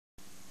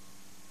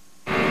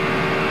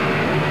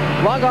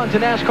Log on to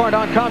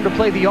NASCAR.com to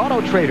play the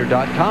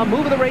AutoTrader.com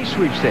Move of the Race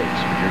sweepstakes.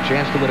 Your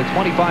chance to win a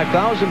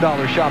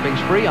 $25,000 shopping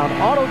spree on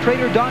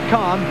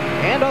AutoTrader.com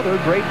and other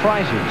great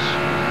prizes.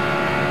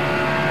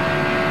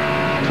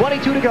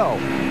 22 to go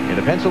in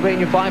the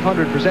Pennsylvania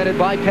 500 presented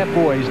by Pep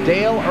Boys.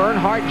 Dale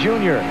Earnhardt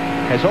Jr.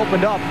 has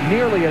opened up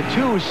nearly a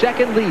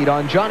 2-second lead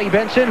on Johnny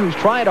Benson, who's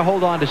trying to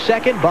hold on to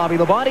second. Bobby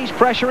Labonte's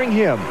pressuring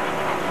him.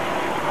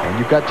 And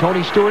you've got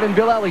Tony Stewart and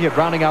Bill Elliott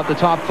rounding out the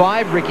top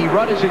 5. Ricky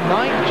Rudd is in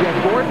 9th.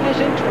 Jeff Gordon is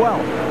in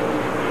 12th.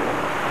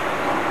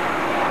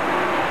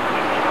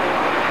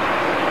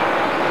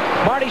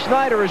 Marty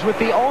Snyder is with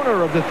the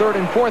owner of the 3rd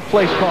and 4th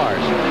place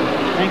cars.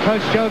 And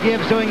Coach Joe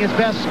Gibbs doing his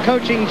best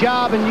coaching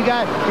job. And your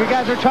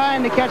guys are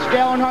trying to catch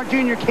Dale Earnhardt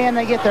Jr. Can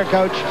they get there,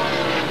 Coach?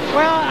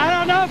 Well, I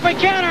don't know if we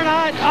can or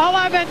not. All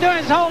I've been doing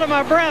is holding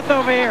my breath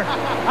over here.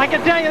 I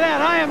can tell you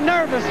that. I am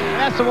nervous.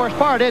 That's the worst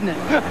part, isn't it?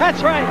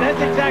 That's right. That's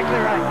exactly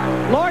right.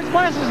 Lord's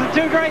blesses the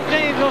 2 great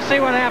teams. We'll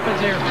see what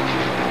happens here.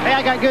 Hey,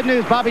 I got good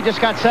news. Bobby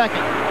just got second.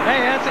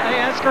 Hey,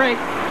 that's great.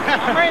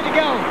 I'm ready to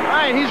go. All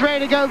right, he's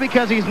ready to go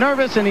because he's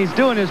nervous and he's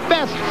doing his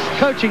best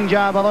coaching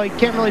job, although he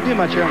can't really do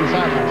much here on the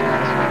sidelines,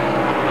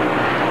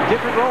 guys.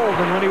 Different role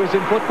than when he was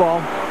in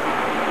football.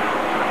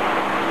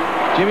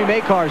 Jimmy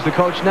Makar's the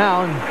coach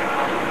now, and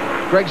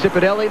Greg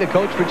Zipadelli, the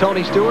coach for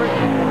Tony Stewart.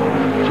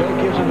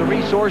 Joe gives him the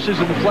resources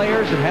and the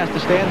players and has to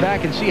stand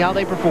back and see how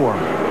they perform.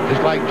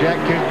 Just like Jack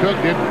Kent Cook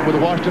did with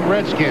the Washington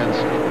Redskins.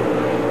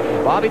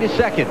 Bobby to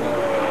second.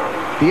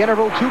 The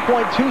interval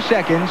 2.2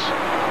 seconds.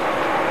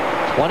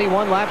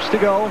 21 laps to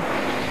go.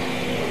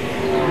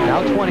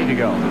 Now 20 to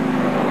go.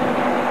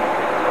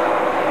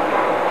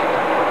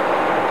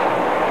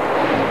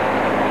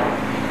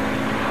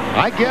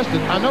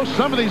 I know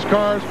some of these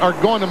cars are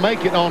going to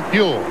make it on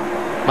fuel.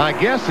 My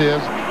guess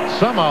is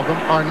some of them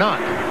are not.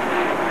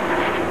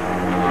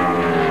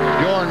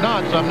 You're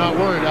not, so I'm not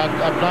worried.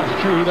 I'm not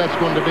sure who that's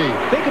going to be.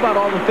 Think about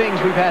all the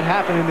things we've had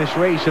happen in this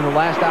race in the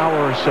last hour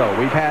or so.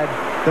 We've had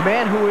the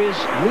man who is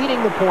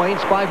leading the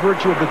points by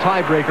virtue of the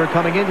tiebreaker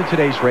coming into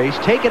today's race,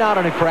 taken out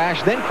in a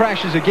crash, then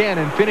crashes again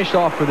and finished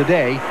off for the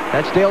day.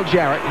 That's Dale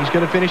Jarrett. He's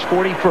going to finish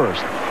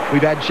 41st.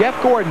 We've had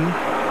Jeff Gordon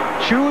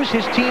choose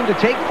his team to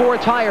take 4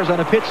 tires on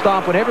a pit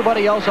stop when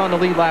everybody else on the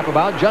lead lap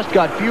about just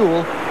got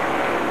fuel.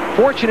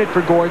 Fortunate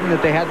for Gordon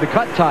that they had the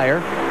cut tire,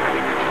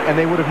 and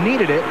they would have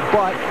needed it,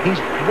 but he's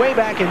way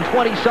back in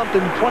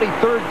 20-something,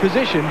 23rd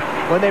position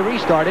when they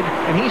restarted,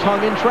 and he's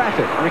hung in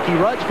traffic. Ricky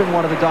Rudd's been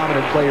one of the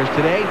dominant players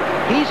today.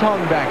 He's hung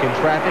back in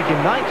traffic in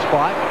 9th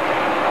spot,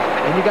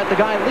 and you got the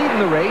guy leading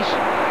the race,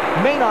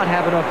 may not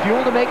have enough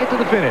fuel to make it to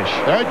the finish.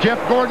 There,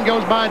 Jeff Gordon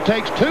goes by and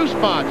takes 2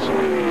 spots.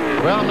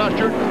 Well, I'm not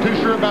too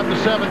sure about the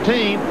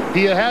 17.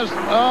 He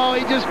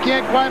just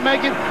can't quite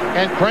make it,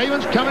 and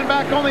Craven's coming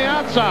back on the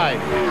outside.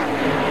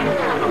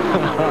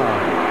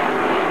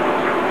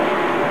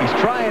 He's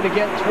trying to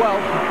get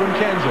 12th from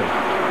Kenseth.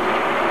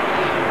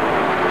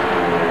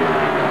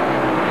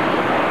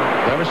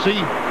 Ever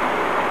see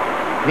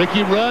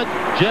Ricky Rudd,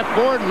 Jeff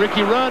Gordon?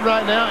 Ricky Rudd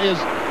right now is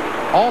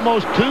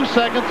almost 2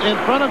 seconds in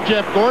front of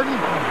Jeff Gordon.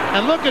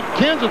 And look at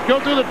Kenseth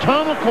go through the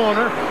tunnel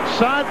corner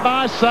side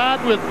by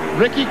side with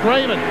Ricky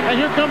Craven. And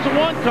here comes the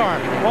 1 car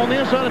on the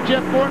inside of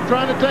Jeff Gordon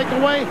trying to take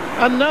away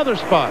another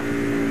spot.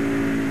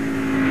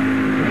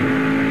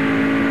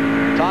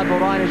 Todd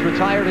Bodine has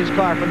retired his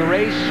car from the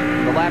race.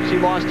 The laps he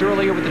lost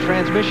earlier with the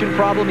transmission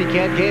problem, he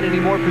can't gain any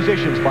more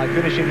positions by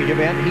finishing the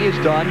event. He is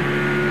done.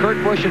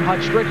 Kurt Busch and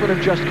Hutch Strickland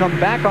have just come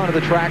back onto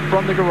the track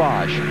from the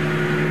garage.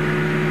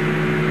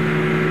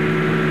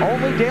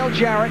 Only Dale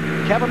Jarrett,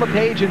 Kevin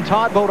LePage, and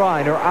Todd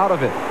Bodine are out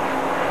of it.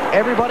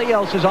 Everybody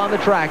else is on the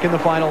track in the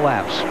final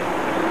laps.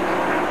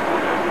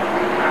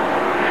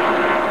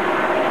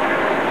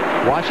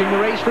 Watching the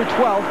race for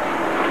 12th,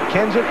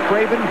 Kenseth,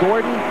 Craven,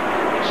 Gordon,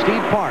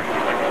 Steve Park.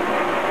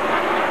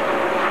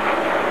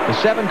 The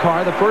 7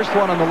 car, the first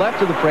one on the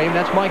left of the frame,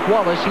 that's Mike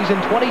Wallace. He's in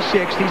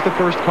 26th. He's the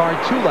first car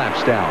 2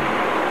 laps down.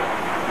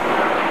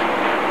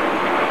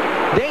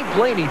 Dave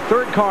Blaney,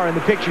 3rd car in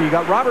the picture. You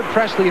got Robert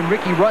Presley and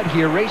Ricky Rudd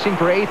here racing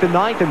for 8th and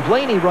 9th, and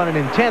Blaney running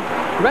in 10th.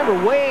 Remember,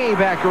 way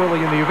back early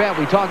in the event,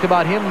 we talked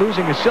about him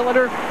losing a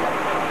cylinder.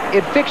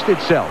 It fixed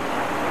itself.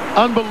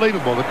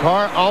 Unbelievable. The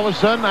car, all of a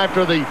sudden,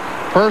 after the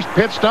first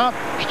pit stop,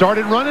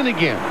 started running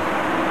again.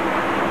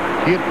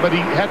 But he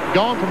had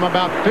gone from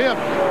about 5th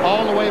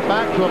all the way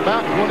back to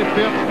about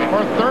 25th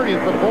or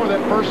 30th before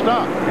that first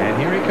stop. And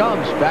here he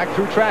comes, back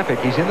through traffic.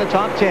 He's in the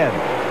top 10.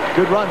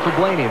 Good run for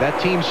Blaney. That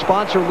team's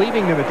sponsor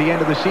leaving them at the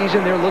end of the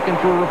season. They're looking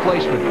for a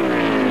replacement.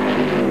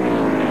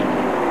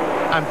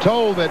 I'm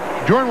told that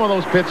during one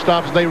of those pit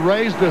stops, they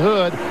raised the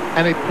hood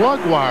and a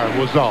plug wire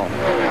was off.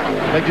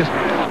 They just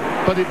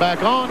put it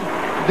back on.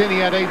 Then he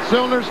had 8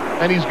 cylinders,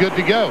 and he's good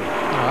to go. All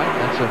right,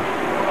 that's a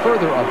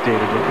further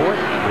updated report.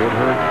 We had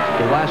heard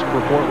the last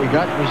report we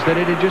got was that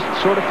it had just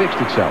sort of fixed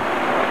itself.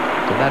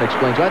 So that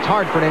explains. That's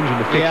hard for an engine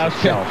to fix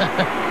itself.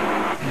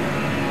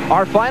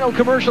 Our final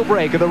commercial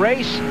break of the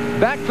race.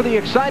 Back for the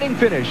exciting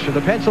finish of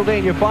the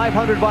Pennsylvania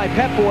 500 by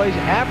Pep Boys.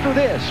 After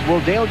this, will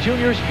Dale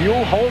Jr.'s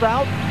fuel hold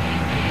out?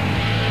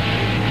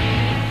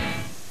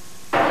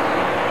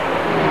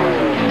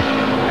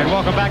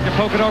 Welcome back to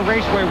Pocono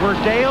Raceway, where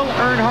Dale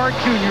Earnhardt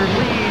Jr.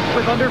 leads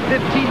with under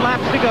 15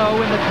 laps to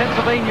go in the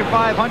Pennsylvania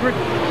 500,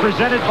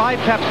 presented by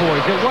Pep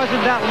Boys. It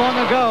wasn't that long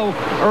ago,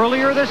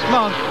 earlier this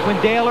month,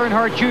 when Dale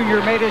Earnhardt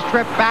Jr. made his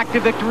trip back to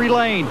victory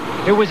lane.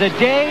 It was a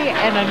day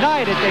and a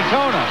night at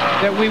Daytona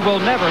that we will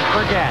never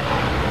forget.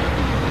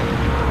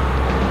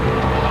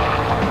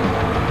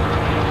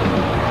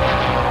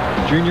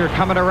 Jr.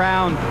 coming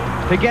around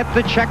to get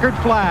the checkered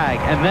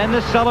flag, and then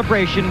the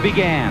celebration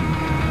began.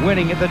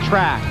 Winning at the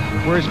track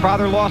where his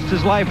father lost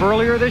his life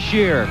earlier this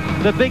year.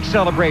 The big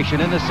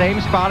celebration in the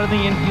same spot in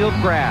the infield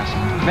grass,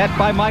 met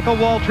by Michael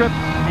Waltrip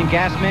and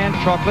Gasman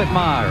Chocolate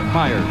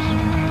Myers.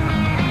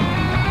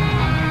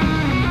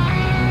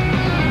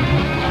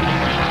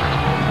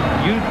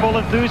 Youthful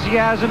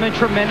enthusiasm and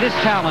tremendous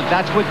talent.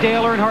 That's what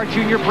Dale Earnhardt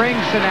Jr. brings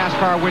to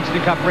NASCAR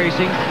Winston Cup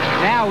racing.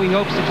 Now he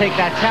hopes to take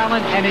that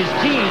talent and his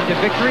team to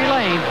victory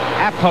lane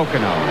at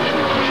Pocono.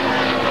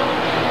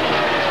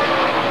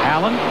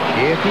 Allen?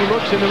 If he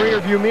looks in the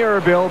rearview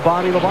mirror, Bill,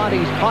 Bobby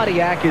Labonte's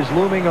Pontiac is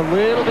looming a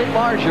little bit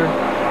larger.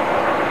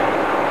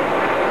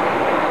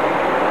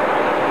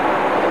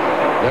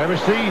 There we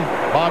see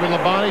Bobby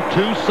Labonte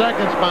 2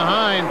 seconds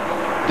behind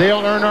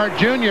Dale Earnhardt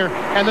Jr.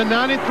 And the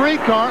 93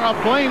 car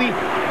of Blaney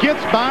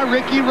gets by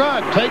Ricky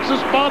Rudd, takes a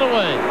spot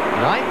away.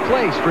 9th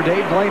place for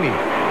Dave Blaney.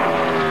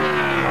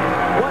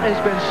 What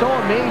has been so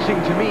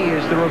amazing to me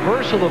is the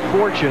reversal of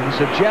fortunes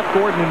of Jeff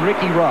Gordon and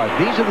Ricky Rudd.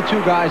 These are the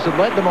two guys that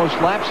led the most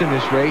laps in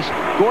this race.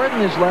 Gordon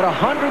has led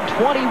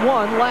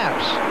 121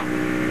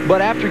 laps.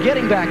 But after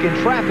getting back in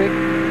traffic,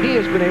 he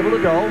has been able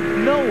to go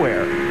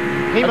nowhere.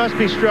 He must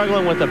be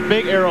struggling with a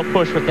big aero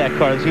push with that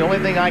car. It's the only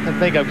thing I can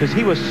think of, because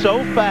he was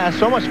so fast,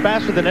 so much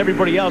faster than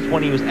everybody else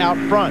when he was out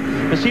front.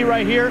 But see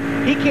right here,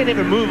 he can't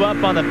even move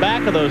up on the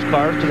back of those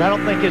cars, because I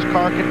don't think his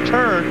car can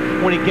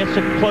turn when he gets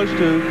close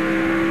to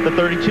the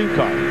 32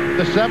 car.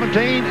 The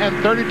 17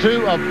 and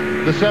 32 of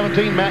the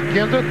 17, Matt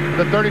Kenseth,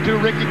 the 32,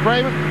 Ricky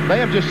Craven, they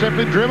have just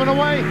simply driven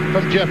away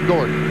from Jeff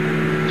Gordon.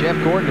 Jeff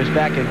Gordon is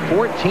back in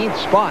 14th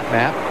spot,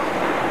 Matt.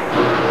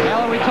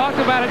 Alan, we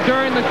talked about it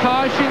during the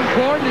caution.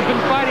 Gordon has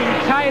been fighting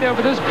tight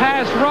over this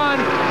past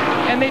run,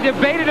 and they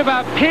debated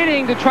about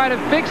pitting to try to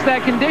fix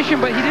that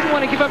condition, but he didn't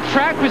want to give up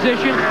track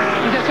position.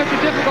 He's had such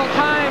a difficult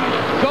time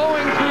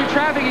going through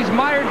traffic. He's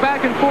mired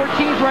back in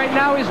 14th right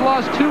now. He's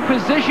lost 2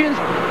 positions.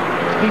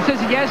 He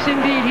says, yes,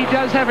 indeed, he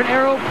does have an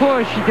aero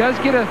push. He does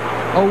get a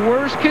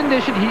worse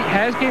condition. He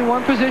has gained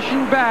 1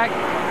 position back,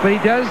 but he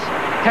does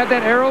have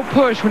that aero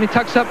push when he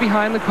tucks up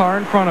behind the car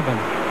in front of him.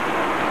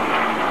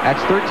 That's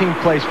 13th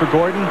place for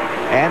Gordon.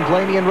 And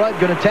Blaney and Rudd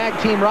going to tag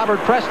team Robert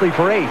Presley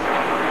for 8th.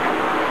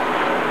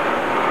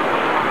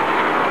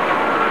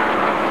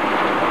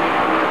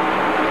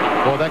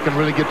 Boy, that can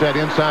really get that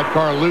inside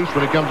car loose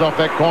when he comes off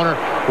that corner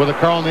with a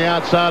car on the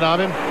outside of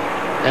him.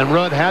 And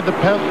Rudd had the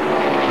pedal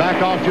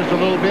back off just a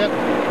little bit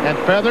and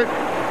feathered,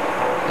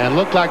 and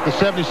looked like the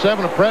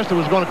 77 of Presley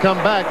was going to come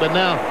back, but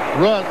now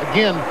Rudd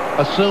again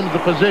assumes the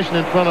position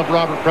in front of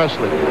Robert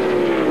Presley.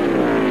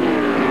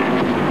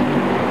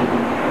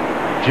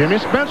 Jimmy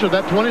Spencer,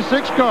 that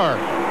 26 car,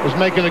 was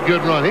making a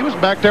good run. He was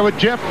back there with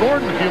Jeff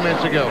Gordon a few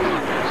minutes ago.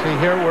 See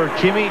here where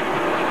Jimmy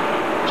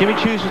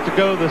chooses to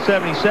go the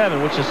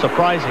 77, which is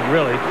surprising,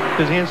 really,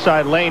 because the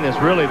inside lane is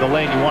really the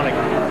lane you want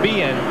to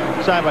be in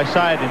side by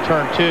side in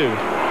turn 2.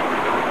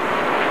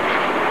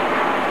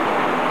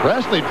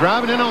 Presley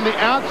driving in on the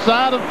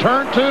outside of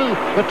turn 2,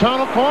 the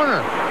tunnel corner.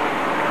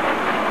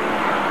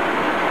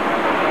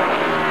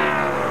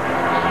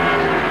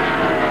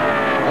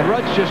 And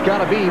Rudd's just got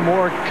to be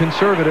more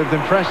conservative than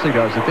Presley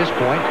does at this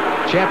point,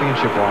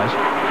 championship-wise.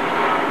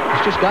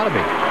 It's just got to be.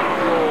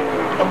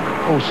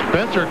 Oh,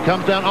 Spencer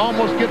comes down,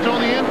 almost gets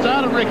on the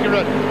inside of Ricky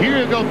Rudd. Here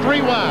you go,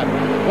 3 wide.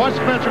 Watch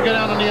Spencer get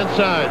out on the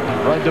inside.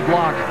 Rudd to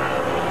block.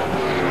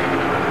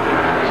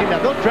 See,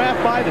 now they'll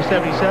draft by the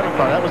 77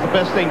 car. That was the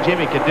best thing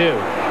Jimmy could do.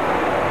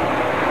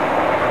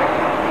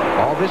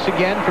 All this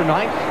again for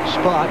 9th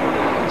spot.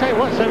 I'll tell you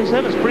what,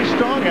 77 is pretty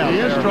strong out there. He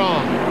is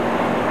strong.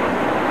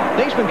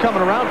 They've been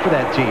coming around for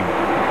that team.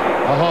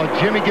 Oh,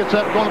 Jimmy gets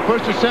up, going to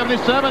push to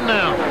 77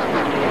 now.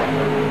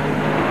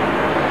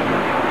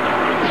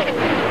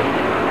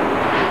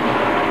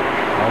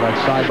 All that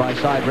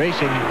side-by-side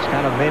racing has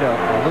kind of made a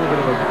little bit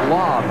of a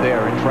blob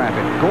there in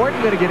traffic. Gordon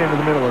going to get into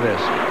the middle of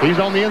this. He's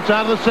on the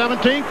inside of the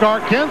 17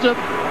 car. Kenseth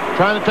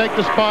trying to take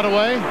the spot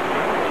away.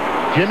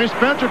 Jimmy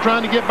Spencer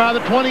trying to get by the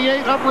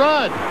 28 of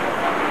Rudd.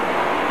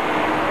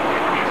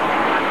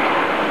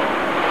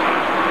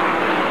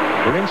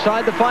 We're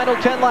inside the final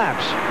 10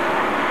 laps.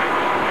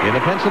 In the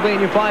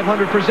Pennsylvania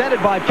 500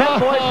 presented by Pep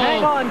Boys.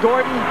 Hang on,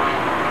 Gordon.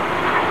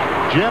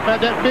 Jeff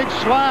had that big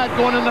slide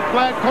going in the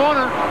flat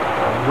corner.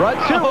 Rudd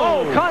too.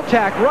 Oh,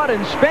 contact, Rudd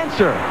and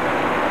Spencer.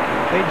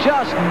 They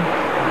just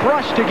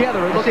brushed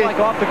together. It looked like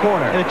off the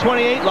corner. And the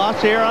 28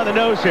 lost the air on the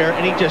nose here,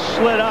 and he just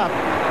slid up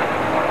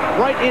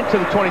right into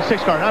the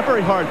 26 car. Not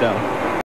very hard, though.